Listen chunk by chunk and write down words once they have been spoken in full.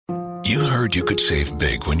You heard you could save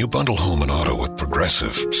big when you bundle home and auto with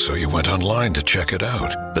Progressive, so you went online to check it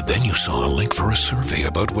out. But then you saw a link for a survey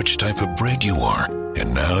about which type of bread you are.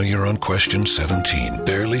 And now you're on question 17,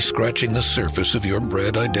 barely scratching the surface of your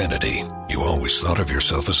bread identity. You always thought of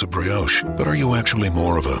yourself as a brioche, but are you actually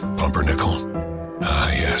more of a pumpernickel?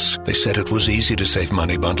 Ah, yes. They said it was easy to save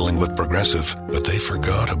money bundling with Progressive, but they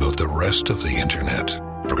forgot about the rest of the internet.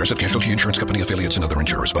 Progressive Casualty Insurance Company, affiliates, and other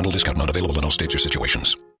insurers. Bundle discount not available in all states or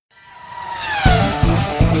situations.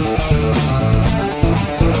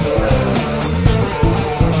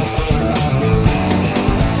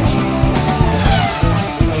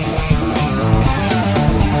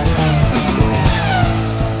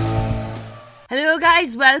 Hello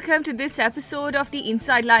guys, welcome to this episode of the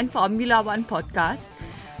Inside Line Formula One podcast.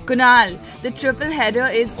 Kunal, the triple header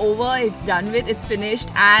is over, it's done with, it's finished,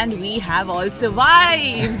 and we have all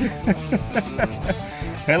survived.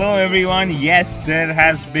 Hello everyone, yes, there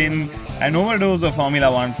has been an overdose of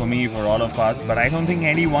Formula One for me, for all of us, but I don't think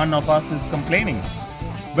any one of us is complaining.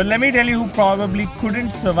 But let me tell you who probably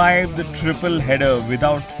couldn't survive the triple header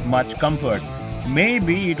without much comfort.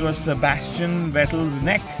 Maybe it was Sebastian Vettel's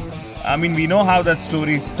neck. I mean, we know how that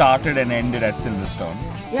story started and ended at Silverstone.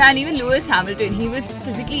 Yeah, and even Lewis Hamilton, he was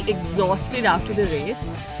physically exhausted after the race.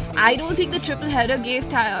 I don't think the triple header gave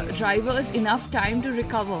drivers enough time to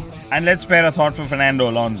recover. And let's spare a thought for Fernando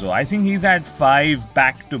Alonso. I think he's had 5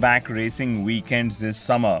 back-to-back racing weekends this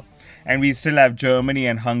summer. And we still have Germany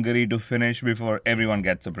and Hungary to finish before everyone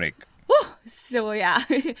gets a break. So yeah,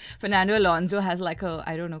 Fernando Alonso has like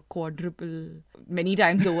a, quadruple, many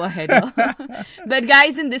times over header. But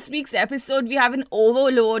guys, in this week's episode, we have an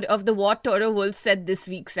overload of the What Toto Wolff Said This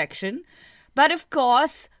Week section. But of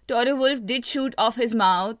course, Toto Wolff did shoot off his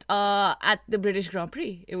mouth at the British Grand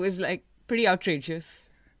Prix. It was like pretty outrageous.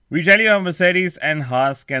 We tell you how Mercedes and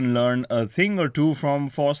Haas can learn a thing or two from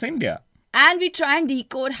Force India. And we try and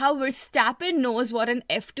decode how Verstappen knows what an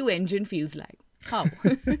F2 engine feels like. How?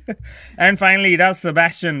 And finally, does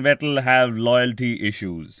Sebastian Vettel have loyalty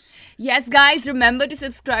issues? Yes, guys, remember to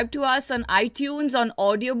subscribe to us on iTunes, on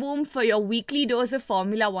Audioboom for your weekly dose of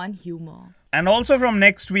Formula One humor. And also from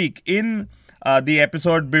next week, in the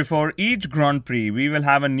episode before each Grand Prix, we will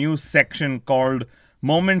have a new section called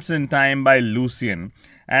Moments in Time by Lucian.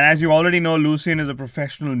 And as you already know, Lucian is a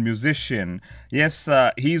professional musician. Yes,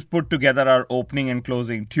 he's put together our opening and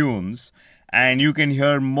closing tunes. And you can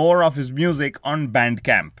hear more of his music on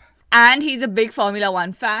Bandcamp. And he's a big Formula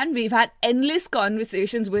One fan. We've had endless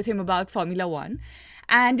conversations with him about Formula One.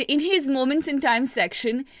 And in his Moments in Time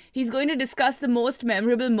section, he's going to discuss the most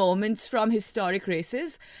memorable moments from historic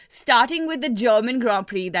races, starting with the German Grand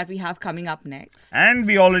Prix that we have coming up next. And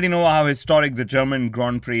we already know how historic the German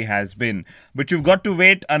Grand Prix has been. But you've got to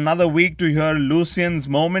wait another week to hear Lucian's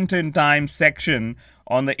Moment in Time section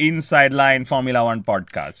on the Inside Line Formula One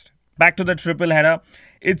podcast. Back to the triple header.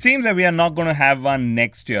 It seems that we are not going to have one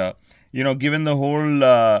next year. You know, given the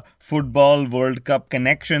whole football World Cup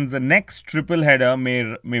connections, the next triple header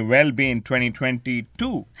may well be in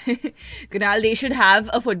 2022. Kunal, they should have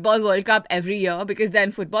a football World Cup every year because then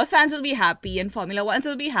football fans will be happy and Formula Ones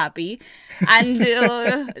will be happy. And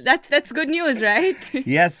that's good news, right?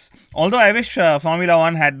 Yes. Although I wish Formula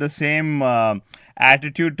One had the same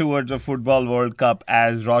attitude towards a football World Cup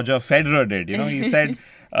as Roger Federer did. You know, he said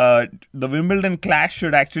the Wimbledon clash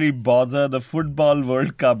should actually bother the football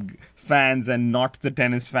World Cup fans and not the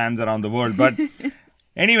tennis fans around the world. But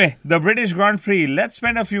anyway, the British Grand Prix, let's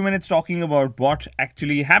spend a few minutes talking about what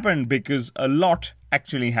actually happened, because a lot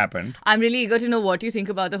actually happened. I'm really eager to know what you think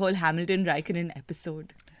about the whole Hamilton-Raikkonen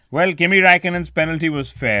episode. Well, Kimi Raikkonen's penalty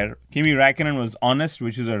was fair. Kimi Raikkonen was honest,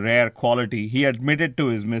 which is a rare quality. He admitted to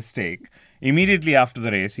his mistake immediately after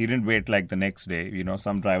the race. He didn't wait like the next day. You know,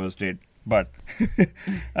 some drivers did. But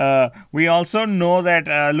we also know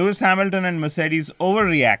that Lewis Hamilton and Mercedes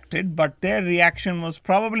overreacted, but their reaction was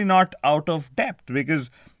probably not out of depth,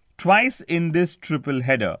 because twice in this triple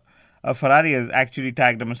header, a Ferrari has actually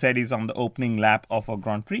tagged a Mercedes on the opening lap of a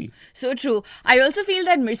Grand Prix. So true. I also feel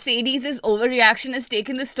that Mercedes' overreaction has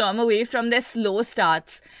taken the storm away from their slow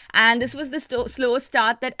starts. And this was the slow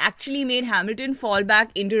start that actually made Hamilton fall back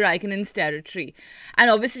into Raikkonen's territory. And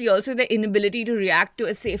obviously also the inability to react to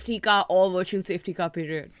a safety car or virtual safety car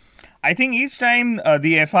period. I think each time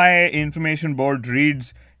the FIA information board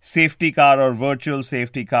reads safety car or virtual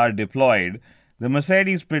safety car deployed, the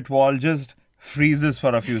Mercedes pit wall just freezes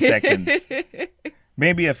for a few seconds.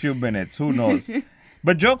 Maybe a few minutes, who knows.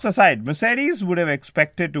 But jokes aside, Mercedes would have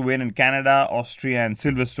expected to win in Canada, Austria and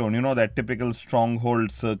Silverstone, you know, that typical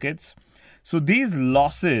stronghold circuits. So these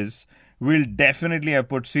losses will definitely have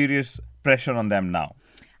put serious pressure on them now.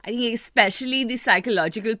 I think especially the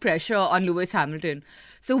psychological pressure on Lewis Hamilton.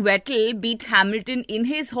 So Vettel beat Hamilton in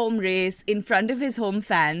his home race in front of his home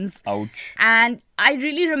fans. Ouch. And I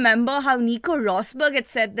really remember how Nico Rosberg had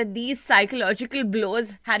said that these psychological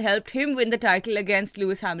blows had helped him win the title against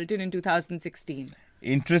Lewis Hamilton in 2016.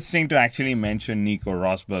 Interesting to actually mention Nico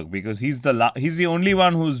Rosberg because he's the only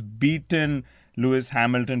one who's beaten Lewis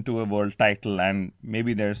Hamilton to a world title, and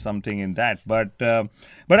maybe there's something in that. But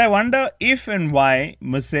I wonder if and why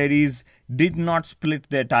Mercedes did not split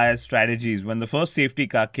their tyre strategies when the first safety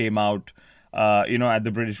car came out, at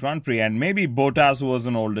the British Grand Prix, and maybe Bottas was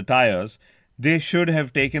on older tyres. They should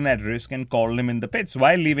have taken that risk and called him in the pits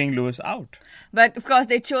while leaving Lewis out. But of course,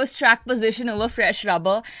 they chose track position over fresh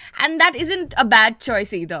rubber, and that isn't a bad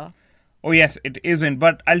choice either. Oh yes, it isn't.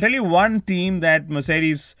 But I'll tell you one team that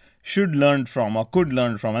Mercedes should learn from or could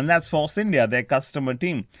learn from, and that's Force India, their customer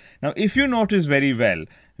team. Now, if you notice very well,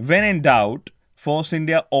 when in doubt, Force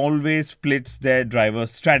India always splits their driver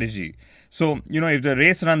strategy. So, if the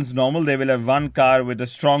race runs normal, they will have one car with a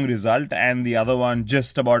strong result and the other one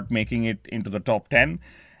just about making it into the top 10.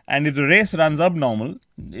 And if the race runs abnormal,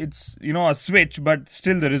 it's, a switch, but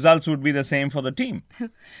still the results would be the same for the team.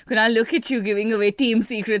 Kunal, look at you giving away team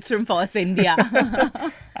secrets from Force India.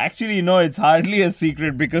 Actually, no, it's hardly a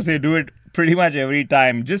secret because they do it pretty much every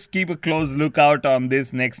time. Just keep a close lookout on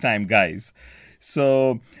this next time, guys.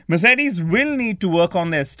 So, Mercedes will need to work on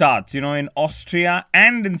their starts, in Austria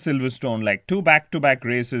and in Silverstone, like 2 back-to-back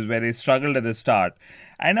races where they struggled at the start.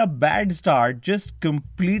 And a bad start just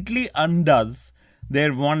completely undoes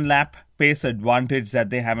their one-lap pace advantage that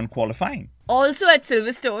they have in qualifying. Also at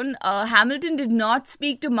Silverstone, Hamilton did not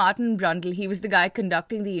speak to Martin Brundle. He was the guy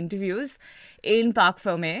conducting the interviews in Parc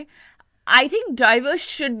Fermé. I think drivers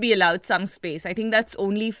should be allowed some space. I think that's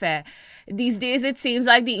only fair. These days, it seems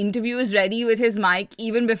like the interview is ready with his mic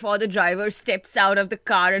even before the driver steps out of the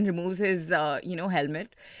car and removes his,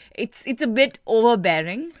 helmet. It's a bit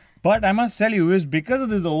overbearing. But I must tell you, it was because of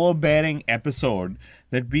this overbearing episode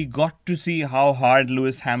that we got to see how hard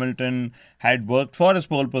Lewis Hamilton had worked for his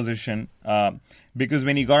pole position. Because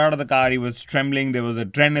when he got out of the car, he was trembling. There was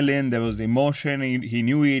adrenaline. There was emotion. He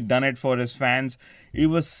knew he'd done it for his fans. It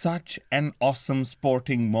was such an awesome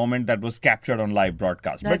sporting moment that was captured on live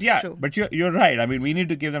broadcast. That's true. But you're right. I mean, we need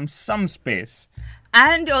to give them some space.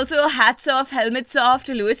 And also, hats off, helmets off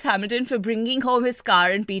to Lewis Hamilton for bringing home his car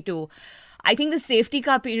in P2. I think the safety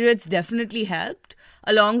car periods definitely helped,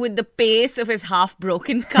 along with the pace of his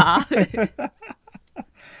half-broken car.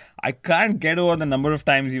 I can't get over the number of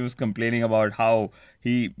times he was complaining about how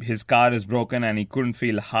his car is broken and he couldn't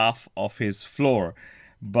feel half of his floor.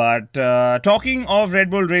 But talking of Red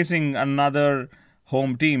Bull Racing, another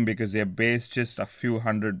home team, because they're based just a few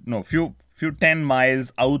 10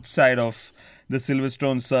 miles outside of the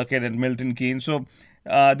Silverstone circuit at Milton Keynes. So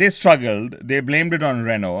they struggled. They blamed it on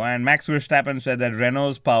Renault. And Max Verstappen said that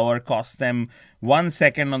Renault's power cost them 1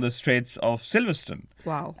 second on the straights of Silverstone.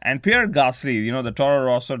 Wow. And Pierre Gasly, the Toro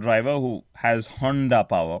Rosso driver who has Honda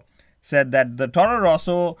power, said that the Toro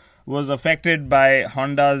Rosso was affected by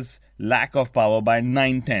Honda's lack of power by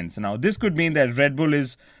 9/10. Now, this could mean that Red Bull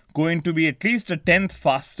is going to be at least a 10th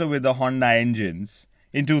faster with the Honda engines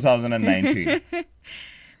in 2019.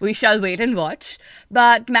 We shall wait and watch.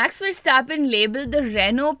 But Max Verstappen labelled the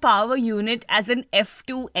Renault power unit as an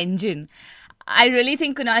F2 engine. I really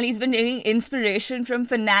think Kunali's been taking inspiration from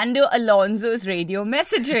Fernando Alonso's radio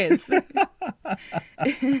messages.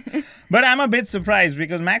 But I'm a bit surprised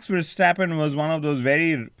because Max Verstappen was one of those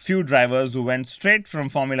very few drivers who went straight from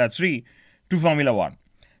Formula 3 to Formula 1.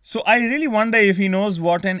 So I really wonder if he knows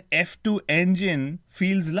what an F2 engine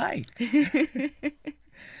feels like.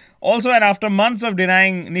 Also, and after months of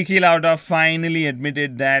denying, Niki Lauda finally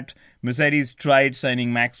admitted that Mercedes tried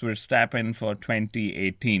signing Max Verstappen for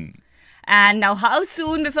 2018. And now how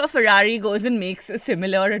soon before Ferrari goes and makes a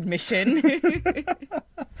similar admission?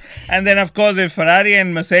 And then, of course, if Ferrari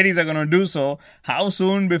and Mercedes are going to do so, how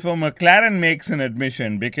soon before McLaren makes an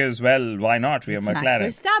admission? Because, well, why not? We have McLaren.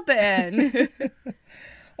 Max Verstappen.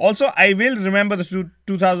 Also, I will remember the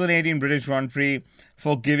 2018 British Grand Prix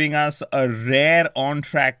for giving us a rare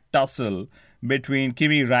on-track tussle between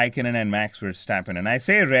Kimi Raikkonen and Max Verstappen. And I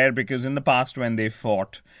say rare because in the past when they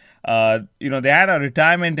fought, they had a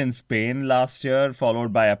retirement in Spain last year,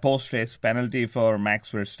 followed by a post-race penalty for Max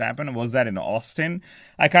Verstappen. Was that in Austin?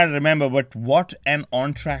 I can't remember, but what an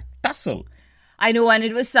on-track tussle. I know, and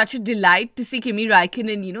it was such a delight to see Kimi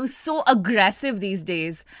Raikkonen, so aggressive these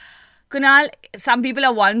days. Kunal, some people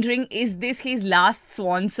are wondering, is this his last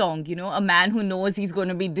swan song? A man who knows he's going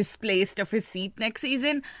to be displaced of his seat next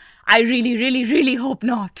season? I really, really, really hope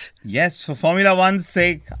not. Yes, for Formula One's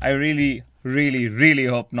sake, I really really, really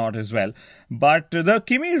hope not as well. But the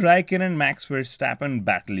Kimi Raikkonen Max Verstappen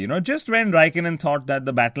battle, just when Raikkonen thought that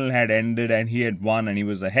the battle had ended and he had won and he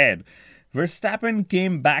was ahead, Verstappen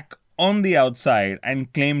came back on the outside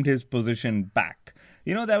and claimed his position back.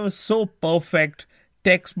 That was so perfect,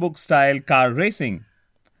 textbook style car racing.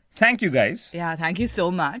 Thank you, guys. Yeah, thank you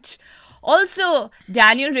so much. Also,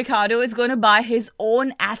 Daniel Ricciardo is going to buy his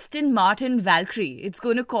own Aston Martin Valkyrie. It's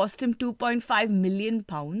going to cost him £2.5 million.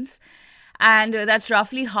 And that's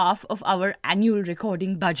roughly half of our annual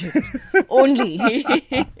recording budget. Only.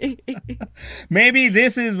 Maybe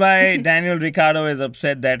this is why Daniel Ricciardo is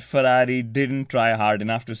upset that Ferrari didn't try hard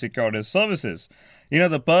enough to secure his services.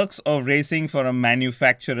 The perks of racing for a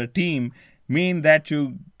manufacturer team mean that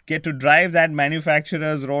you get to drive that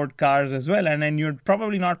manufacturer's road cars as well, and then you're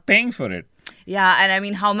probably not paying for it. Yeah, and I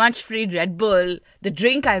mean, how much free Red Bull, the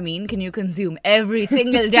drink can you consume every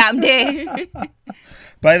single damn day?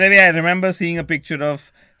 By the way, I remember seeing a picture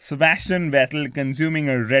of Sebastian Vettel consuming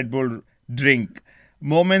a Red Bull drink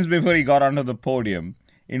moments before he got onto the podium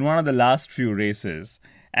in one of the last few races.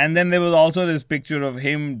 And then there was also this picture of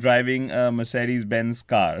him driving a Mercedes-Benz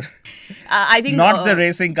car. I think not the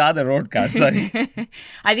racing car, the road car, sorry.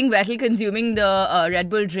 I think Vettel consuming the Red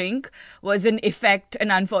Bull drink was an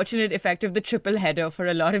unfortunate effect of the triple header for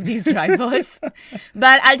a lot of these drivers.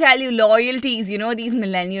 But I'll tell you, loyalties, these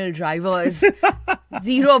millennial drivers,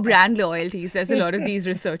 zero brand loyalties, as a lot of these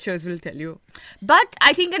researchers will tell you. But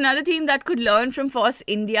I think another team that could learn from Force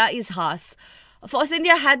India is Haas. Force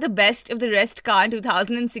India had the best of the rest car in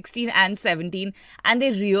 2016 and 17, and they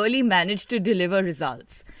really managed to deliver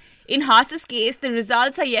results. In Haas's case, the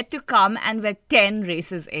results are yet to come, and we're 10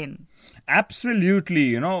 races in.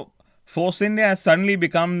 Absolutely. Force India has suddenly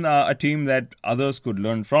become a team that others could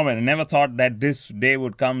learn from, and I never thought that this day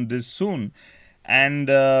would come this soon. And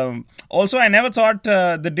also, I never thought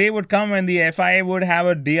the day would come when the FIA would have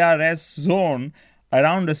a DRS zone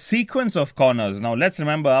around a sequence of corners. Now, let's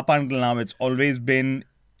remember, up until now, it's always been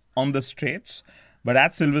on the straights. But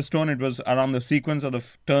at Silverstone, it was around the sequence of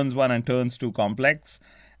the turns 1 and turns 2 complex.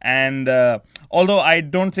 And although I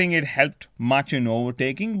don't think it helped much in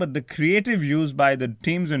overtaking, but the creative use by the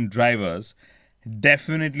teams and drivers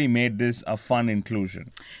definitely made this a fun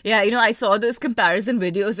inclusion. Yeah, I saw those comparison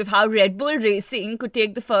videos of how Red Bull Racing could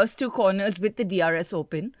take the first 2 corners with the DRS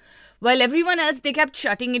open, while everyone else, they kept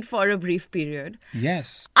shutting it for a brief period.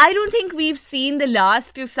 Yes. I don't think we've seen the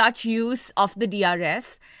last of such use of the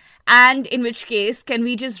DRS. And in which case, can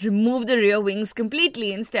we just remove the rear wings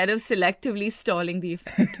completely instead of selectively stalling the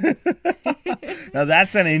effect? Now,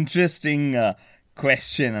 that's an interesting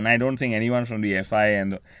question. And I don't think anyone from the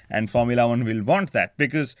FIA and Formula One will want that,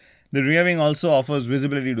 because the rear wing also offers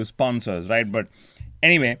visibility to sponsors, right? But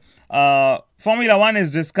anyway, Formula One is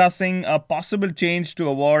discussing a possible change to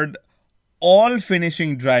award all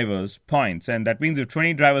finishing drivers points. And that means if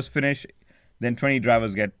 20 drivers finish, then 20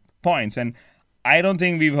 drivers get points. And I don't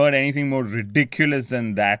think we've heard anything more ridiculous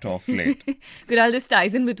than that of late. Kunal, this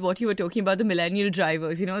ties in with what you were talking about, the millennial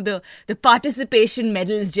drivers, the participation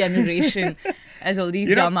medals generation, as all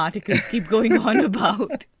these dumb articles keep going on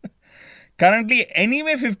about. Currently,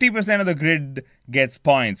 anyway, 50% of the grid gets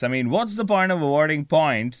points. I mean, what's the point of awarding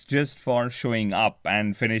points just for showing up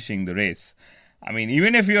and finishing the race? I mean,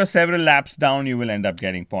 even if you're several laps down, you will end up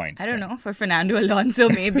getting points. I don't know. For Fernando Alonso,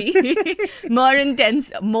 maybe.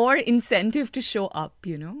 more incentive to show up,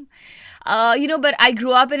 But I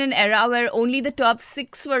grew up in an era where only the top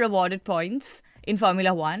 6 were awarded points in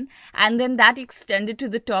Formula One. And then that extended to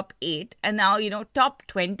the top 8. And now, top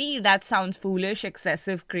 20, that sounds foolish,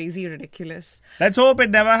 excessive, crazy, ridiculous. Let's hope it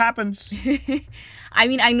never happens. I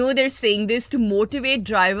mean, I know they're saying this to motivate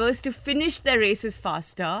drivers to finish their races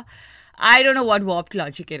faster. I don't know what warped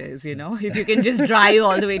logic it is, if you can just drive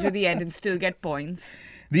all the way to the end and still get points.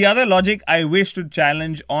 The other logic I wish to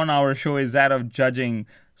challenge on our show is that of judging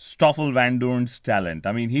Stoffel Vandoorne's talent.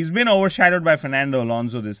 I mean, he's been overshadowed by Fernando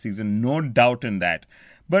Alonso this season, no doubt in that.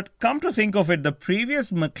 But come to think of it, the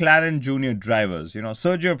previous McLaren Junior drivers,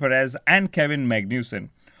 Sergio Perez and Kevin Magnussen,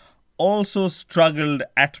 also struggled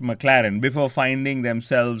at McLaren before finding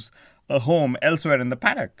themselves a home elsewhere in the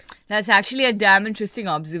paddock. That's actually a damn interesting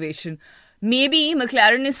observation. Maybe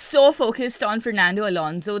McLaren is so focused on Fernando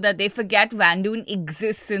Alonso that they forget Vandoorne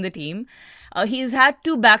exists in the team. He's had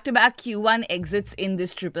 2 back-to-back Q1 exits in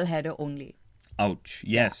this triple header only. Ouch.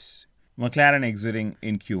 Yes. McLaren exiting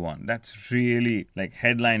in Q1. That's really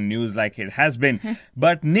headline news like it has been.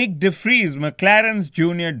 But Nick De Vries, McLaren's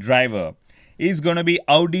junior driver, is going to be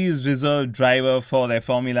Audi's reserve driver for their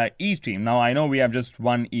Formula E team. Now, I know we have just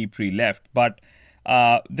one E-Prix left, but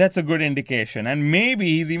that's a good indication. And maybe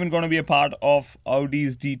he's even going to be a part of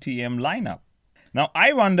Audi's DTM lineup. Now,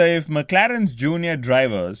 I wonder if McLaren's junior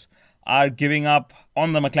drivers are giving up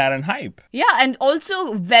on the McLaren hype. Yeah, and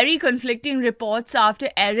also very conflicting reports after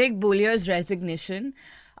Eric Boulier's resignation.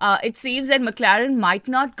 It seems that McLaren might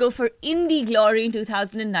not go for Indy glory in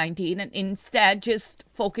 2019 and instead just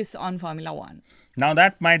focus on Formula One. Now,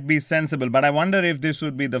 that might be sensible, but I wonder if this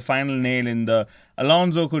would be the final nail in the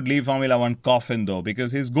Alonso could leave Formula One coffin, though,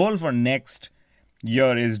 because his goal for next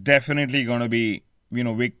year is definitely going to be,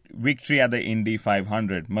 victory at the Indy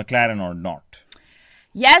 500, McLaren or not.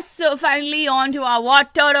 Yes, so finally on to our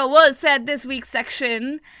What Toto Wolff Said This Week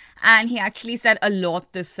section. And he actually said a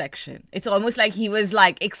lot this section. It's almost like he was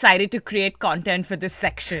excited to create content for this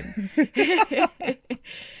section.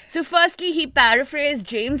 So firstly, he paraphrased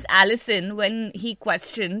James Allison when he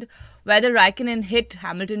questioned whether Raikkonen hit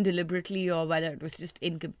Hamilton deliberately or whether it was just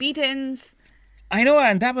incompetence. I know,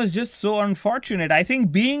 and that was just so unfortunate. I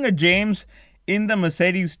think being a James in the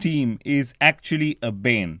Mercedes team is actually a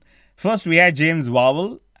bane. First, we had James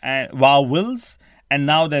Vowles, and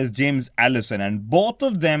now there's James Allison, and both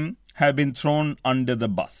of them have been thrown under the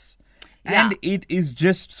bus. Yeah. And it is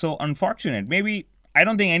just so unfortunate. Maybe, I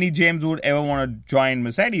don't think any James would ever want to join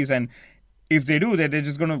Mercedes, and if they do, they're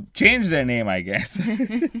just going to change their name, I guess.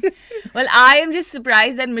 Well, I am just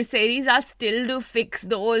surprised that Mercedes are still to fix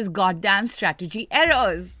those goddamn strategy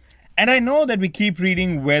errors. And I know that we keep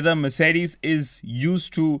reading whether Mercedes is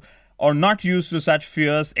used to or not used to such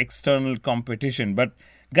fierce external competition. But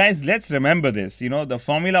guys, let's remember this. The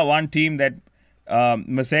Formula One team that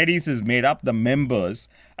Mercedes is made up, the members,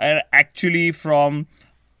 are actually from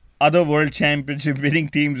other World Championship winning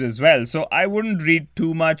teams as well. So I wouldn't read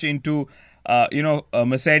too much into,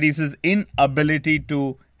 Mercedes' inability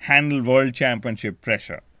to handle World Championship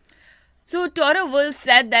pressure. So Toto Wolff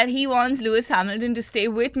said that he wants Lewis Hamilton to stay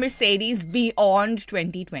with Mercedes beyond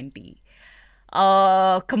 2020.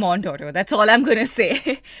 Come on, Toto. That's all I'm going to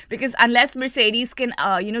say. Because unless Mercedes can,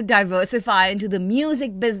 diversify into the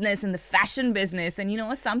music business and the fashion business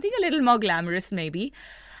and, something a little more glamorous maybe,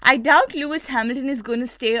 I doubt Lewis Hamilton is going to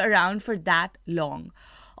stay around for that long.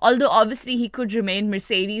 Although, obviously, he could remain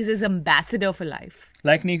Mercedes' ambassador for life.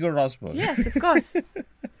 Like Nico Rosberg. Yes, of course.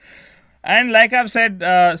 And like I've said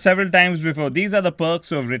several times before, these are the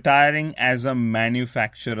perks of retiring as a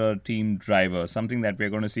manufacturer team driver, something that we're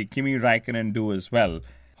going to see Kimi Raikkonen do as well.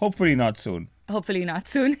 Hopefully not soon. Hopefully not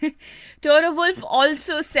soon. Toto Wolff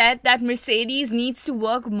also said that Mercedes needs to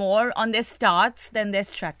work more on their starts than their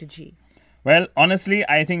strategy. Well, honestly,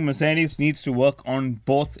 I think Mercedes needs to work on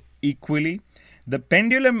both equally. The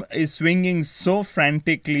pendulum is swinging so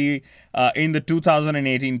frantically in the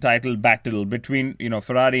 2018 title battle between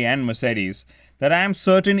Ferrari and Mercedes that I am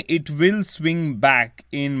certain it will swing back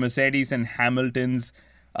in Mercedes and Hamilton's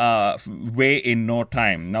way in no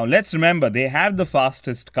time. Now let's remember, they have the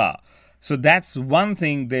fastest car, so that's one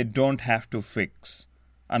thing they don't have to fix,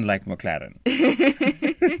 unlike McLaren.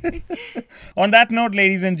 On that note,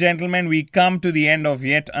 ladies and gentlemen, we come to the end of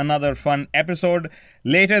yet another fun episode.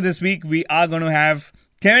 Later this week, we are going to have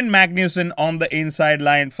Kevin Magnussen on the Inside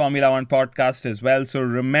Line Formula One podcast as well. So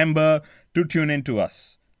remember to tune in to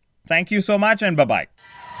us. Thank you so much and bye-bye.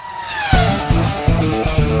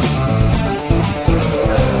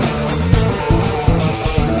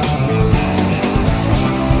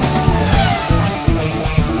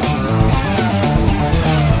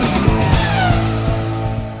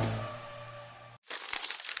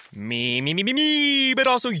 Me, but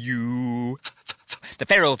also you. The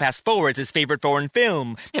Pharaoh fast forwards his favorite foreign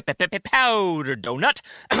film, Powder Donut.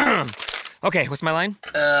 Okay, what's my line?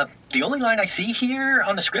 The only line I see here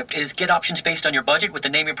on the script is get options based on your budget with the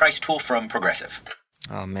Name Your Price tool from Progressive.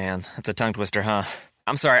 Oh man, that's a tongue twister, huh?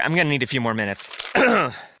 I'm sorry, I'm gonna need a few more minutes.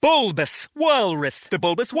 Bulbous Walrus, the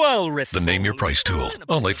Bulbous Walrus. The Name Your Price tool,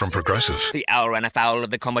 only from Progressive. The owl ran afoul of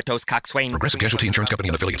the comatose coxswain. Progressive Casualty Insurance Company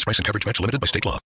and affiliates. Price and coverage match limited by state law.